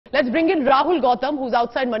Let's bring in Rahul Gautam, who's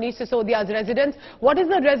outside Manish Sisodia's residence. What is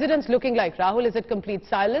the residence looking like? Rahul, is it complete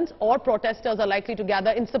silence or protesters are likely to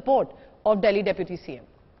gather in support of Delhi Deputy CM?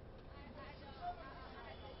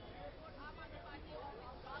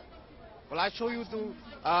 Well, I show you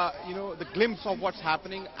the glimpse of what's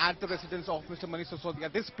happening at the residence of Mr. Manish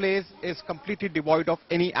Sisodia. This place is completely devoid of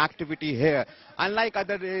any activity here. Unlike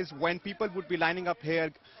other days when people would be lining up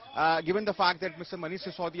here, given the fact that Mr. Manish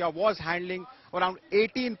Sisodia was handling around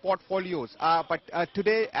 18 portfolios. But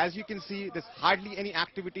today, as you can see, there's hardly any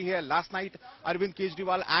activity here. Last night, Arvind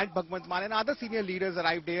Kejriwal and Bhagwant Mann and other senior leaders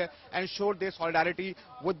arrived here and showed their solidarity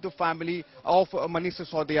with the family of Manish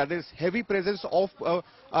Sisodia. There's heavy presence of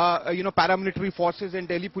paramilitary forces and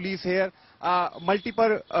Delhi police here.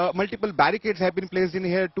 Multiple barricades have been placed in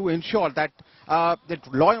here to ensure that the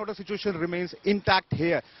law and order situation remains intact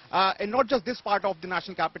here. And not just this part of the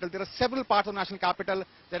national capital. There are several parts of the national capital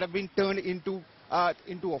that have been turned into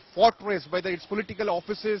a fortress, whether it's political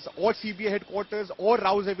offices or CBI headquarters or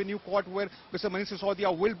Rouse Avenue Court, where Mr. Manish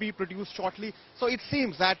Sisodia will be produced shortly. So it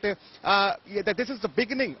seems that that this is the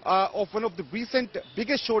beginning of one of the recent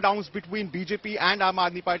biggest showdowns between BJP and Aam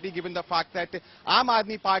Aadmi Party, given the fact that Aam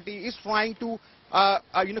Aadmi Party is trying to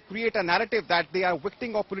create a narrative that they are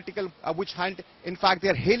victim of political witch hunt. In fact, they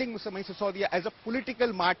are hailing Mr. Manish Sisodia as a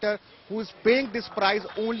political martyr who is paying this price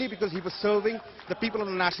only because he was serving the people of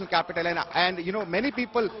the national capital. And many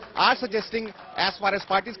people are suggesting, as far as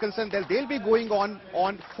party is concerned, that they'll be going on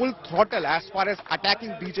full throttle as far as attacking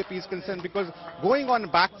BJP is concerned, because going on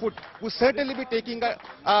back foot will certainly be taking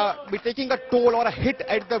a toll or a hit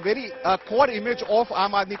at the very core image of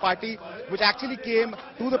Aam Aadmi Party, which actually came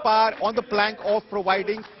to the power on the plank of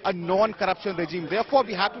providing a non-corruption regime. Therefore,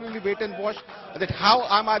 we have to really wait and watch that how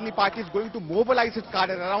Aam Aadmi Party is going to mobilize its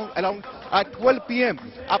cadre. Around 12 p.m.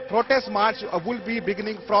 a protest march will be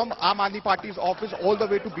beginning from Aam Aadmi Party's office all the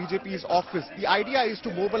way to BJP's office. The idea is to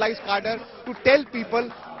mobilize cadre to tell people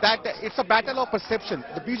that it's a battle of perception.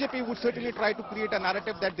 The BJP would certainly try to create a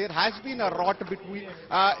narrative that there has been a rot between,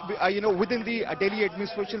 within the Delhi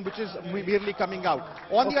administration, which is merely coming out.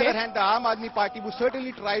 On the other hand, the Aam Aadmi Party would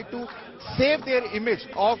certainly try to save their image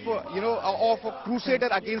of a crusader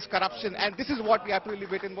against corruption. And this is what we have to really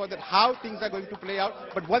wait and watch, that how things are going to play out.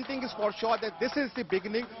 But one thing is for sure, that this is the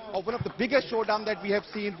beginning of one of the biggest showdown that we have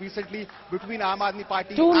seen recently between Aam Aadmi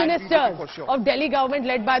Party Two and ministers BJP for sure. of Delhi government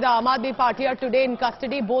led by the Aam Aadmi Party are today in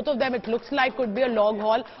custody. Both of them, it looks like, could be a long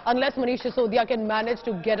haul unless Manish Sisodia can manage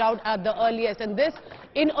to get out at the earliest, and this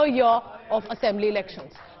in a year of assembly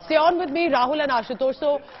elections. Stay on with me, Rahul and Ashutosh.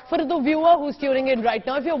 So, for the viewer who's tuning in right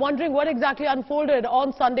now, if you're wondering what exactly unfolded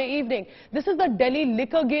on Sunday evening, this is the Delhi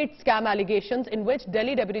Liquorgate scam allegations, in which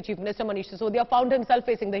Delhi Deputy Chief Minister Manish Sisodia found himself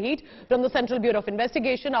facing the heat from the Central Bureau of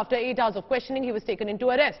Investigation. After 8 hours of questioning, he was taken into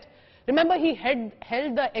arrest. Remember, he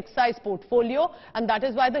held the excise portfolio, and that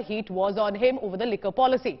is why the heat was on him over the liquor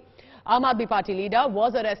policy. Aam Aadmi Party leader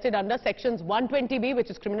was arrested under sections 120B, which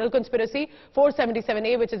is criminal conspiracy,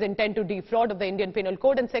 477A, which is intent to defraud of the Indian Penal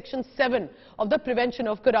Code, and section 7 of the Prevention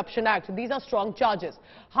of Corruption Act. These are strong charges.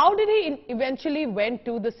 How did he eventually went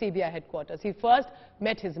to the CBI headquarters? He first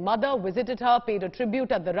met his mother, visited her, paid a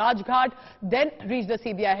tribute at the Rajghat, then reached the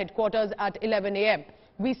CBI headquarters at 11 a.m.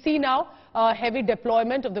 We see now a heavy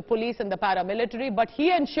deployment of the police and the paramilitary, but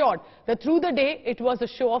he ensured that through the day it was a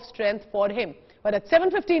show of strength for him. But at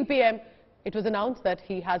 7:15 p.m., it was announced that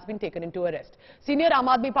he has been taken into arrest. Senior Aam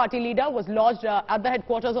Aadmi Party leader was lodged at the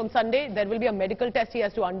headquarters on Sunday. There will be a medical test he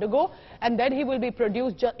has to undergo, and then he will be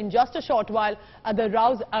produced in just a short while at the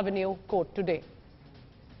Rouse Avenue court today.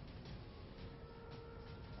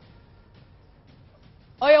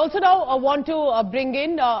 I also now want to bring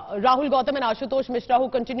in Rahul Gautam and Ashutosh Mishra, who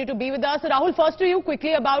continue to be with us. Rahul, first to you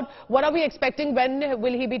quickly about what are we expecting, when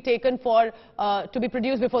will he be taken for to be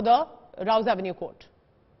produced before the Rouse Avenue court?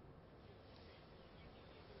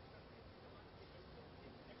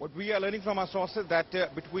 What we are learning from our sources that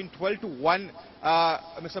between 12 to 1,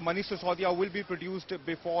 Mr. Manish Sisodia will be produced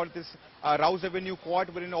before this Rouse Avenue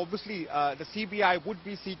court, wherein obviously the CBI would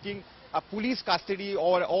be seeking police custody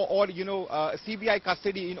or CBI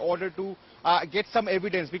custody in order to get some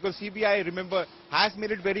evidence, because CBI, remember, has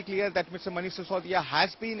made it very clear that Mr. Manish Sisodia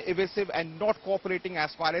has been evasive and not cooperating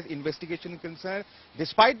as far as investigation is concerned,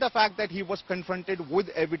 despite the fact that he was confronted with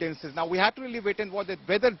evidences. Now, we have to really wait and watch that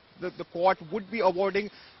whether the court would be awarding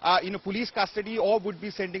police custody, or would be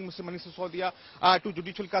sending Mr. Manish Sisodia to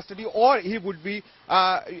judicial custody, or he would be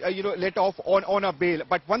let off on a bail.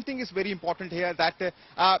 But one thing is very important here, that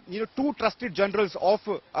two trusted generals of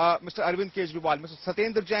Mr. Arvind Kejriwal, Mr.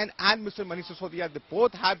 Satyendra Jain and Mr. Manish Sisodia, they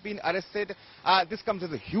both have been arrested. This comes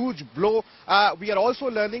as a huge blow. We are also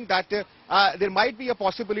learning that there might be a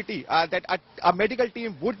possibility that a medical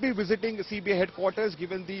team would be visiting CBI headquarters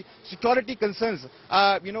given the security concerns,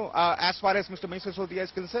 as far as Mr. Manish Sisodia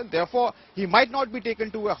is concerned. Therefore, he might not be taken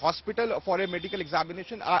to a hospital for a medical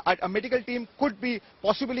examination. A medical team could be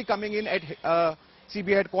possibly coming in at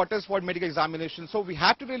CBI headquarters for medical examination. So we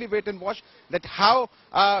have to really wait and watch that how,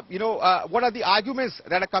 what are the arguments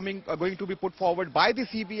that are going to be put forward by the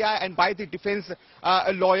CBI and by the defense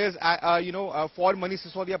lawyers, for Manish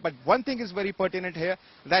Sisodia. But one thing is very pertinent here,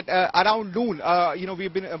 that around noon,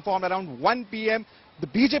 we've been informed around 1 p.m. the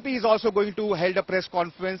BJP is also going to hold a press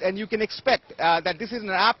conference, and you can expect that this is an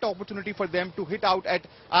apt opportunity for them to hit out at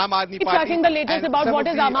Aam Aadmi Party. Tracking the latest about what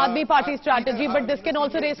is Aam Aadmi Party's strategy, but this can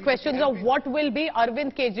also raise questions of what will be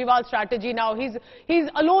Arvind Kejriwal's strategy now. He's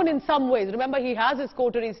alone in some ways. Remember, he has his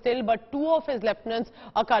coterie still, but two of his lieutenants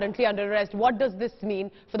are currently under arrest. What does this mean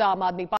for the Aam Aadmi Party?